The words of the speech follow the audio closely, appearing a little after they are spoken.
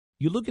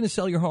You looking to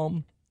sell your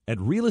home? At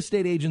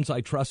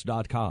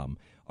realestateagentsitrust.com,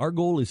 our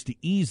goal is to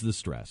ease the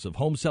stress of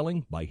home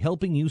selling by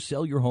helping you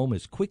sell your home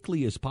as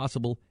quickly as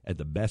possible at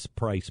the best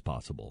price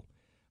possible.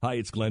 Hi,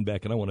 it's Glenn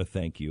Beck, and I want to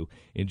thank you.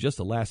 In just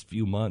the last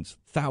few months,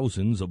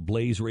 thousands of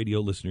Blaze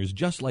Radio listeners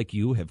just like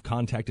you have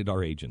contacted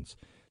our agents.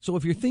 So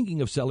if you're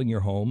thinking of selling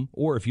your home,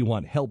 or if you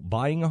want help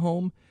buying a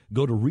home,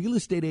 go to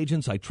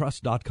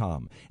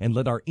realestateagentsitrust.com and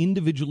let our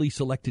individually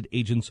selected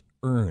agents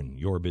earn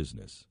your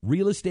business.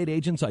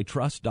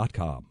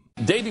 realestateagentsitrust.com.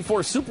 Day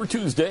before Super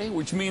Tuesday,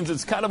 which means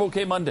it's kind of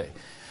okay Monday.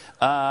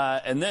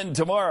 And then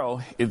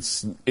tomorrow,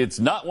 it's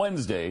not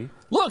Wednesday.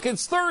 Look,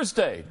 it's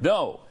Thursday.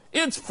 No,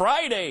 it's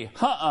Friday.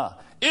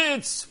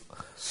 It's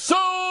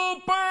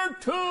Super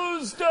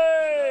Tuesday.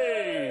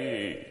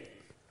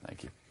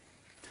 Thank you.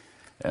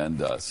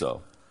 And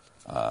so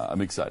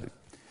I'm excited.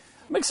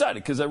 I'm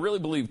excited because I really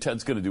believe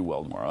Ted's going to do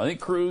well tomorrow. I think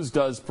Cruz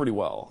does pretty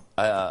well.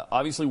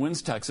 Obviously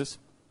wins Texas.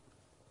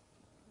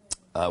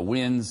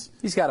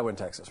 He's got to win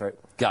Texas, right?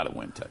 Got to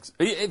win Texas.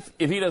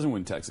 If he doesn't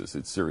win Texas,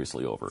 it's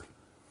seriously over.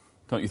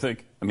 Don't you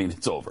think? I mean,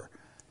 it's over.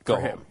 Go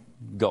For home. him.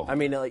 Go. I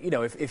mean,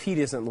 if he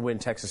doesn't win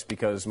Texas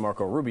because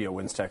Marco Rubio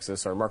wins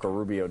Texas or Marco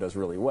Rubio does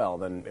really well,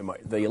 then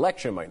the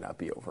election might not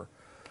be over.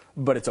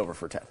 But it's over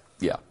for Ted.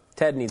 Yeah.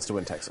 Ted needs to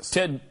win Texas.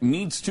 Ted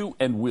needs to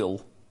and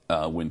will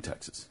win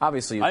Texas.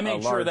 Obviously, I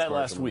made sure that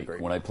last week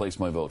when I placed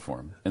my vote for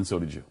him, and so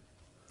did you.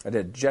 I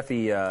did.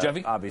 Jeffy?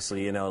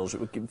 Obviously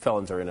ineligible.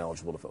 Felons are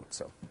ineligible to vote,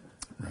 so.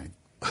 Right.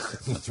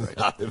 That's right.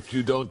 Not if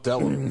you don't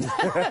tell them.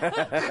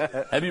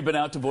 Have you been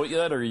out to vote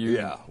yet? Or you?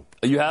 Yeah.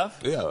 You have?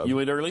 Yeah. You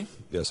went early?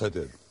 Yes, I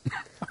did.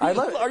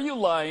 Are you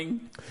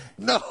lying?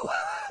 No.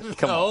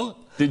 Come on.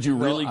 Did you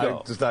really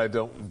go? I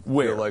don't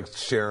feel like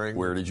sharing.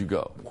 Where did you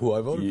go? Who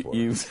I voted for.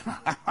 He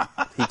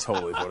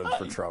totally voted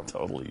for Trump.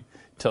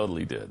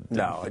 Totally did.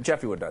 No,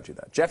 Jeffy would not do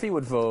that. Jeffy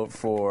would vote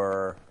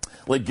for...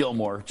 Like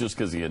Gilmore, just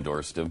because he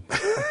endorsed him.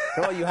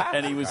 Well, you have.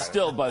 And he was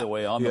still, by the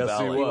way, on the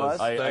ballot. He was.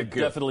 I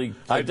definitely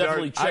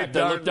checked.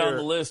 I looked down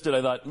the list and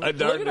I thought, look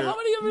at how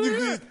many of them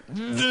are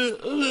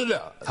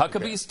there.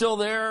 Huckabee's still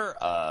there.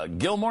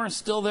 Gilmore's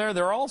still there.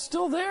 They're all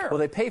still there. Well,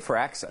 they pay for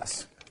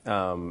access.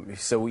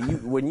 So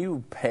when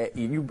you pay,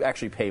 you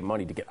actually pay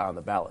money to get on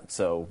the ballot.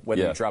 So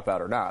whether you drop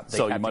out or not, they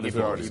have to give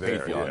you already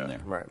paid you on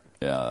there. Right.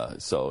 Yeah.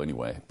 So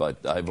anyway,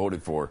 but I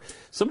voted for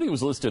somebody who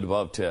was listed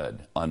above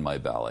Ted on my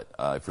ballot.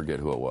 I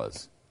forget who it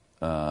was,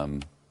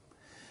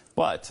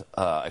 but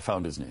I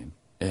found his name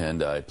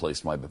and I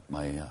placed my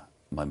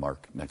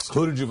mark next to.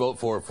 Who did you vote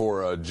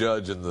for a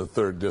judge in the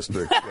 3rd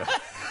district?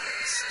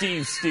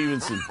 Steve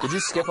Stevenson. Did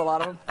you skip a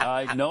lot of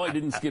them? No, I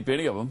didn't skip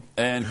any of them.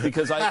 And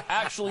because I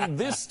actually,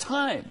 this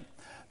time,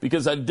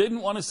 because I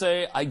didn't want to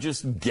say I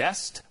just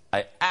guessed,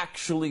 I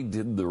actually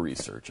did the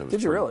research.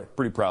 Did you really?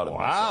 Pretty proud of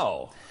myself.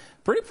 Wow.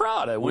 Pretty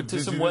proud. I went to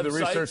some websites. Did you do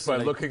the research by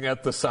looking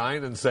at the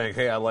sign and saying,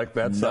 hey, I like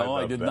that sign? No,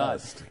 I did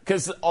not.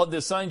 Because all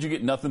the signs, you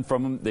get nothing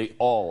from them. They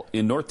all,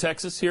 in North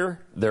Texas here,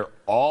 they're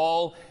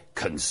all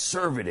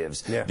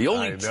conservatives. Yeah. The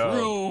only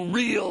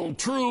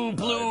true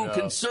blue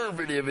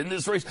conservative in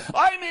this race.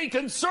 I'm a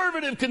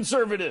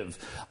conservative.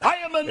 I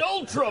am an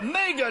ultra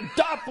mega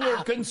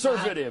Doppler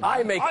conservative.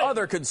 I make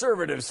other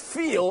conservatives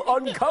feel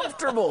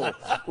uncomfortable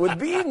with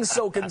being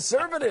so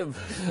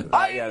conservative.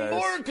 I'm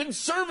more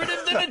conservative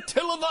than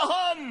Attila the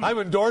Hun. I'm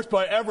endorsed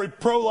by every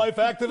pro-life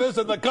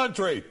activist in the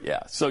country.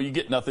 Yeah, so you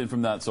get nothing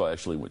from that. So I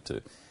actually went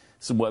to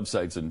some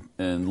websites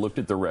and looked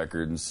at the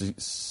record and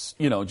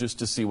just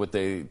to see what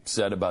they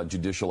said about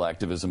judicial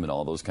activism and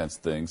all those kinds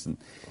of things, and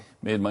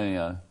made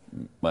my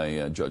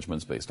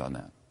judgments based on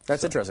that.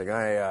 That's interesting.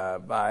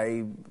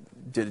 I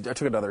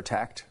took another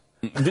tact.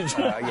 Did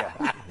you?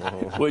 Yeah.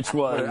 Which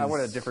was? I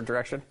went a different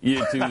direction.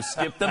 You to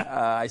skip them?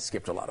 I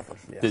skipped a lot of them.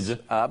 Yes. Did you?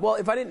 Well,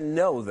 if I didn't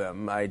know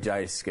them, I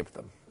skipped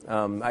them.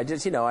 I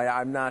just,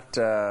 I'm not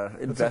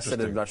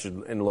invested in much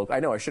in local. I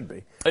know I should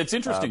be. It's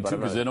interesting too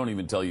because they don't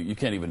even tell you. You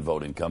can't even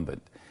vote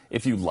incumbent.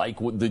 If you like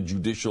what the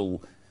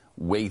judicial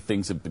way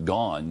things have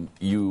gone,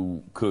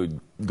 you could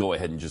go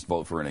ahead and just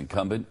vote for an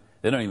incumbent.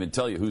 They don't even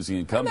tell you who's the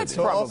incumbent. That's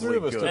probably all three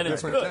of us good. took And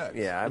it's different good. tax.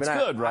 Yeah, it's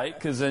good, right?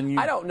 Because then you.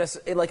 I don't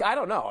necessarily I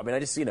don't know. I mean, I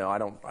just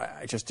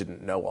I just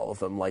didn't know all of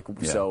them.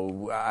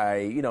 So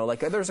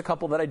there's a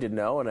couple that I did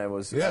know, and I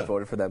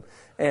voted for them.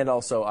 And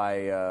also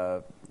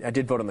I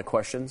did vote on the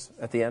questions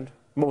at the end.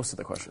 Most of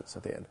the questions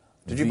at the end.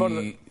 Did you vote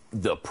on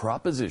the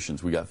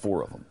propositions? We got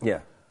 4 of them. Yeah.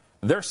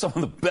 They're some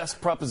of the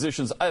best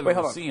propositions I've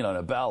ever seen on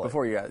a ballot.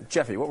 Before you got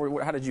Jeffy,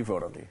 how did you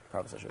vote on the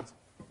propositions?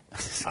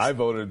 I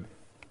voted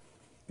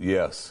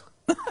yes.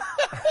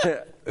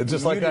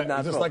 just like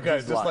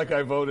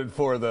I voted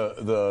for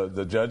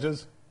the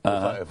judges.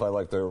 If I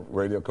liked their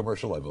radio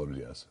commercial, I voted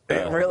yes.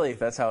 Really?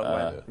 That's how it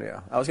went. Yeah.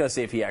 I was going to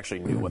say if he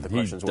actually knew what the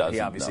questions were. He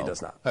obviously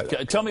does not.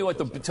 Tell me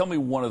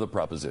one of the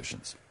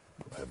propositions.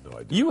 I have no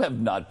idea. You have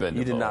not been.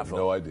 You did not vote.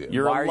 No idea.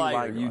 You're Why a liar.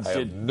 are you lying to us? I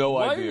have no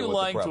Why idea. are you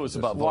lying to us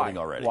about voting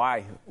already?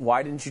 Why?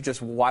 Why didn't you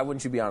Why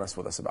wouldn't you be honest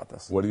with us about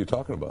this? What are you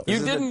talking about? You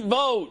didn't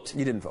vote.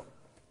 You didn't vote.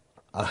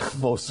 I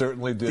most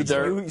certainly did.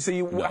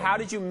 How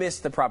did you miss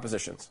the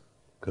propositions?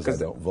 Because I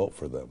don't vote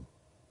for them.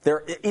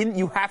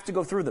 You have to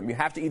go through them. You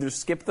have to either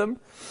skip them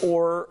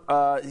or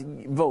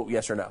vote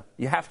yes or no.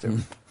 You have to.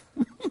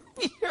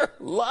 You're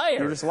a liar.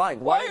 You're just lying.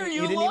 Why are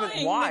you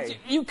lying? Why?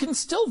 You can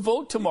still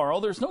vote tomorrow.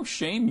 There's no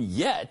shame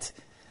yet.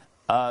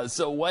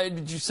 So why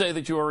did you say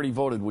that you already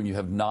voted when you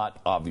have not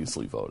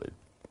obviously voted?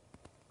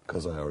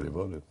 Because I already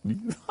voted.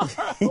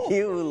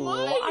 You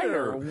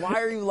liar. Why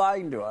are you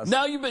lying to us?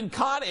 Now you've been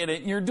caught in it,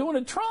 and you're doing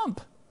a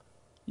Trump.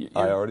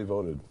 I already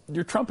voted.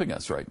 You're trumping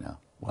us right now.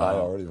 Wow. I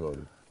already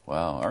voted.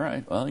 Wow. All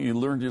right. Well, you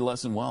learned your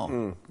lesson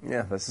well.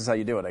 Yeah, this is how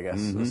you do it, I guess.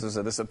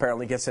 Mm-hmm. This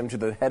apparently gets him to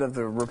the head of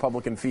the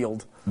Republican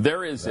field.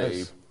 There is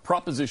a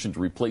proposition to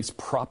replace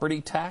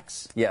property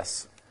tax.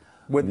 Yes.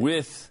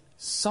 With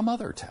some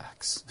other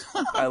tax.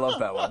 I love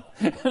that one.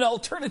 An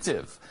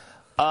alternative.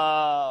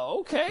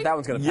 Okay. That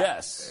one's going to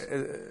Yes.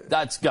 pass.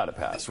 That's got to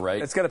pass,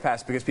 right? It's going to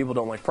pass because people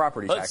don't like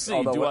property tax. Let's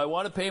see. Do I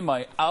want to pay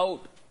my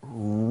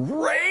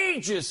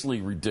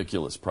outrageously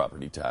ridiculous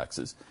property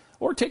taxes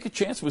or take a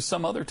chance with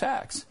some other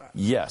tax?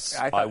 Yes.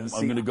 I'm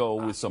going to go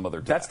with some other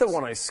tax. That's the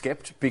one I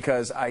skipped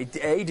because I,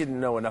 didn't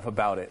know enough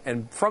about it.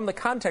 And from the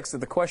context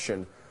of the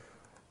question,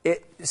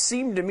 it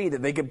seemed to me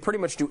that they could pretty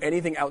much do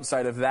anything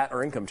outside of that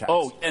or income tax.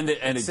 Oh, and it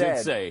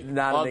did say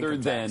not other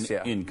than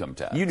income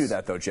tax. You knew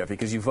that, though, Jeffy,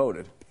 because you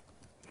voted.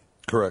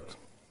 Correct.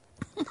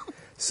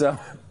 So,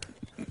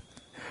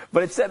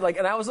 but it said,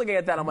 and I was looking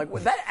at that, I'm like,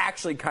 well, that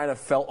actually kind of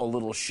felt a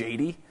little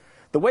shady.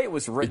 The way it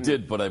was written. It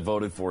did, but I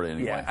voted for it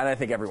anyway. Yeah, and I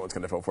think everyone's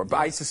going to vote for it. But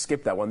I just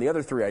skipped that one. The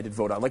other three I did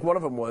vote on. One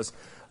of them was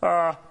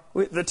the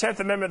 10th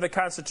Amendment of the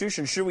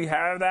Constitution. Should we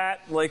have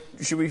that?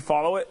 Should we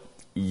follow it?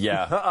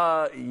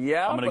 Yeah.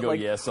 Yeah. I'm going to go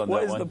yes on that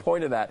one. What is the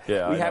point of that?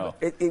 Yeah, we know.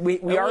 We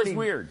already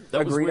weird.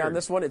 agreed on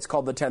this one. It's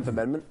called the 10th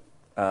Amendment.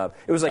 It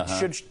was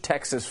should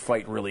Texas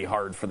fight really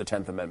hard for the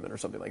 10th Amendment or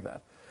something like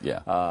that? Yeah.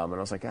 And I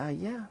was like,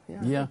 yeah.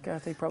 I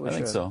think probably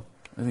should.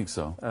 I think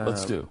so.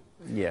 Let's do.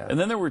 Yeah. And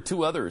then there were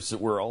two others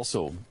that were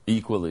also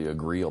equally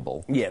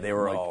agreeable. Yeah, they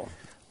were all.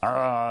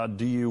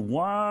 Do you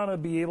want to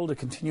be able to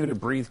continue to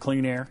breathe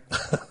clean air?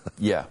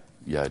 Yeah,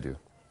 I do.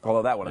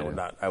 Although that one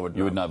I would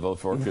You would not vote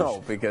for it?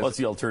 No, because... What's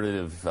the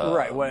alternative?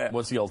 Right.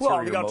 What's the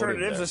alternative? Well, the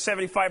alternative is a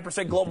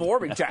 75% global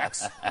warming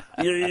tax.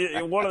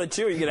 One of the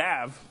two you could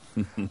have.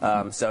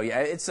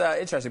 It's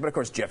interesting. But, of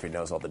course, Jeffrey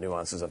knows all the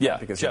nuances of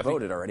that because he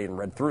voted already and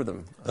read through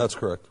them. That's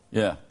correct.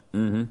 Yeah.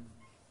 Mm-hmm.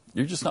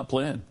 You're just not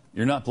playing.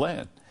 You're not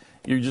playing.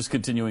 You're just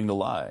continuing to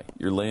lie.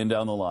 You're laying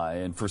down the lie.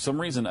 And for some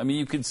reason,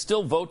 you could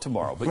still vote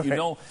tomorrow, but you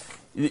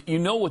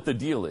know what the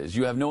deal is.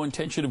 You have no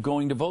intention of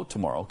going to vote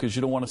tomorrow because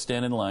you don't want to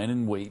stand in line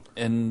and wait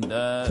and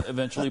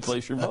eventually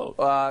place your vote.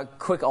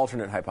 Quick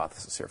alternate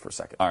hypothesis here for a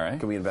second. All right.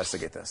 Can we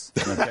investigate this?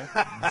 Okay.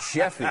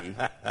 Jeffy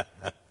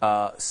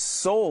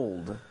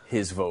sold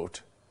his vote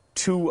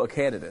to a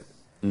candidate.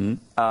 Mm-hmm.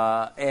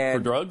 And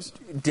for drugs?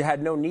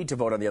 Had no need to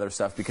vote on the other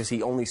stuff because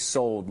he only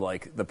sold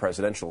the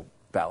presidential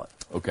ballot.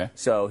 Okay.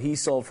 So he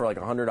sold for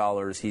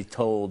 $100. He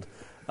told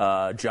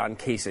John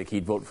Kasich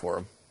he'd vote for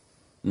him.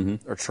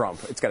 Mm-hmm. Or Trump.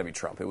 It's got to be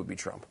Trump. It would be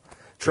Trump.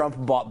 Trump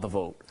bought the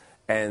vote.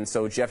 And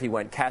so Jeffy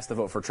cast the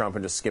vote for Trump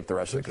and just skipped the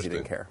rest of it because he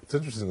didn't care. It's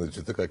interesting that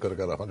you think I could have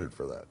got 100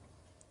 for that.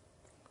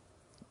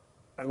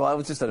 Well, that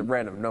was just a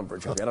random number,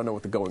 Jeffy. I don't know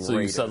what the going rate is. So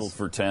you settled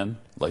for 10?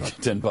 Like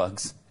 $10?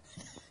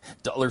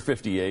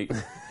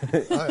 $1.58.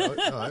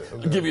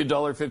 I'll give you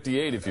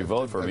 $1.58 if you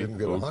vote for me. I didn't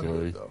get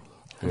 100, though.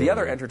 The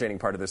other entertaining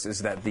part of this is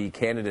that the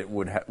candidate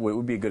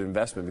would be a good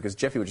investment because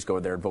Jeffy would just go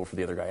in there and vote for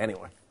the other guy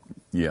anyway.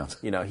 Yeah.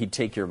 He'd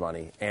take your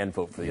money and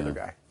vote for the other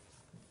guy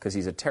because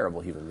he's a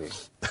terrible human being.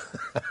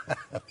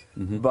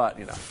 Mm-hmm. But,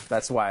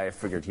 that's why I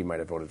figured he might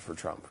have voted for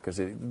Trump because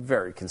it's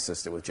very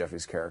consistent with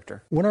Jeffy's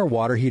character. When our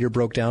water heater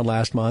broke down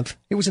last month,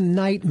 it was a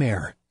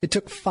nightmare. It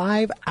took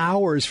 5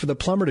 hours for the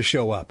plumber to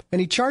show up,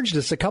 and he charged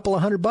us a couple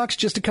of $100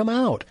 just to come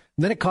out.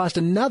 And then it cost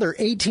another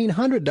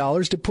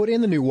 $1,800 to put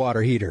in the new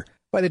water heater.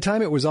 By the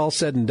time it was all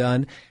said and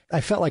done,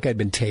 I felt like I'd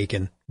been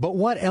taken. But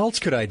what else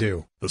could I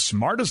do? The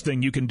smartest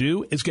thing you can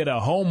do is get a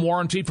home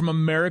warranty from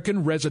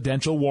American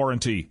Residential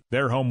Warranty.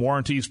 Their home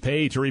warranties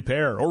pay to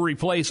repair or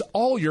replace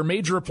all your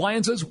major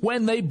appliances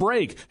when they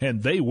break,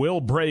 and they will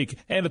break,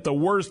 and at the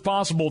worst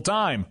possible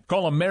time.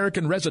 Call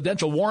American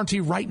Residential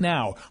Warranty right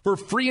now for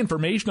free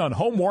information on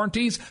home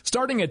warranties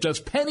starting at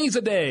just pennies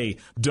a day.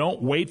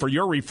 Don't wait for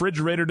your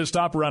refrigerator to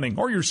stop running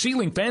or your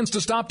ceiling fans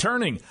to stop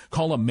turning.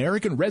 Call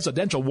American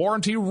Residential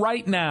Warranty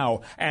right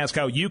now. Ask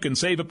how you can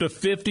save up to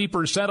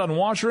 50% on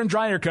washer and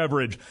dryer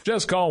coverage.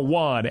 Just call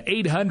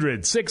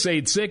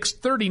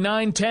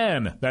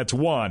 1-800-686-3910. That's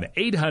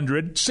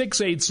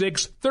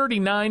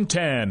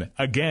 1-800-686-3910.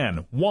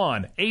 Again,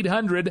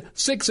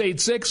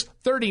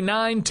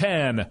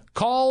 1-800-686-3910.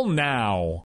 Call now.